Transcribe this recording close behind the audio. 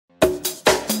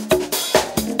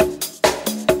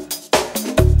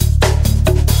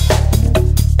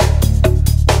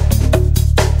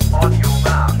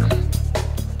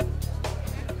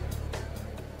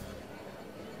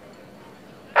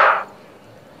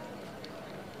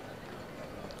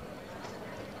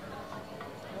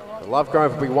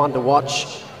Lovegrove will be one to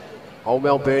watch. Old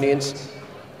Melburnians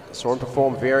saw him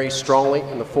perform very strongly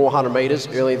in the 400 metres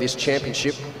earlier this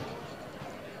championship.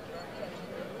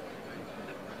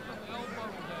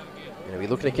 And we're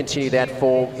looking to continue that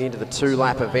form into the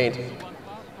 2-lap event.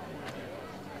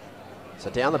 So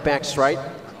down the back straight,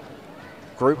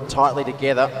 grouped tightly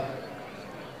together.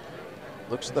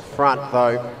 Looks at the front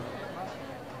though.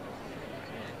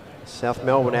 South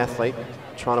Melbourne athlete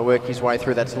trying to work his way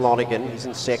through. That's Lonigan. He's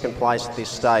in second place at this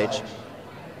stage.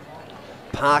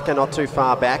 Parker not too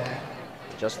far back,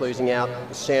 just losing out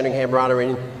the Sandringham runner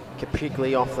in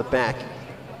Capigli off the back.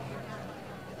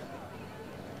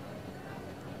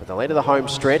 But the lead of the home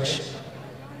stretch,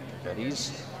 it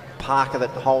is Parker that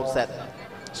holds that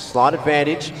slight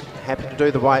advantage. Happy to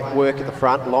do the work at the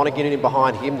front. Lonigan in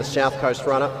behind him, the South Coast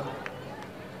runner.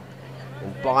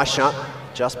 And Baisha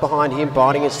just behind him,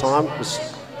 biding his time. Was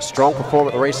a strong performer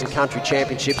at the recent country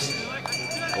championships,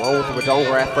 along with the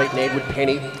Wodonga athlete and Edward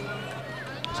Penny.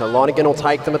 So Lonigan will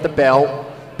take them at the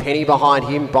bell. Penny behind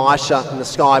him, Baisha in the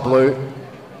sky blue.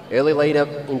 Early leader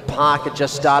in Parker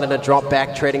just starting to drop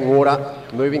back, treading water.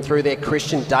 Moving through there,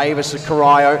 Christian Davis of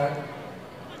Corio.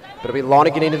 But it'll be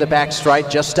Lonigan into the back straight,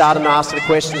 just starting to ask the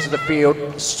questions of the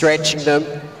field, stretching them,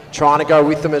 trying to go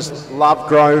with them as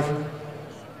Lovegrove,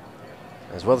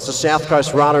 as well as the South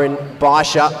Coast runner in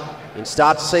Baisha. And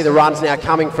start to see the runs now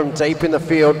coming from deep in the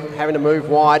field, having to move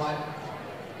wide.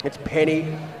 It's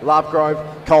Penny,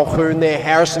 Lovegrove, Colquhoun there,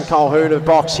 Harrison Colquhoun of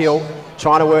Box Hill,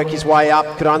 trying to work his way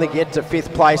up, could only get to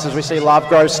 5th place as we see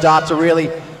Lovegrove start to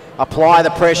really apply the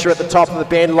pressure at the top of the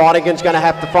bend. Lonigan's going to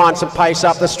have to find some pace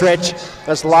up the stretch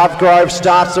as Lovegrove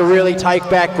starts to really take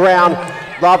back ground.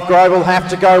 Lovegrove will have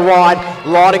to go wide.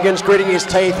 Lonigan's gritting his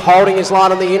teeth, holding his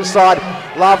line on the inside.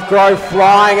 Lovegrove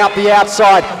flying up the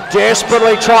outside,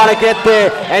 desperately trying to get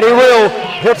there, and he will.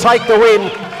 He'll take the win,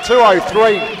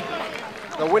 2:03.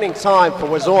 The winning time for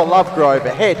Wazor Lovegrove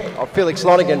ahead of Felix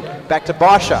Lonigan. Back to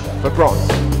Baisha for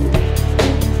bronze.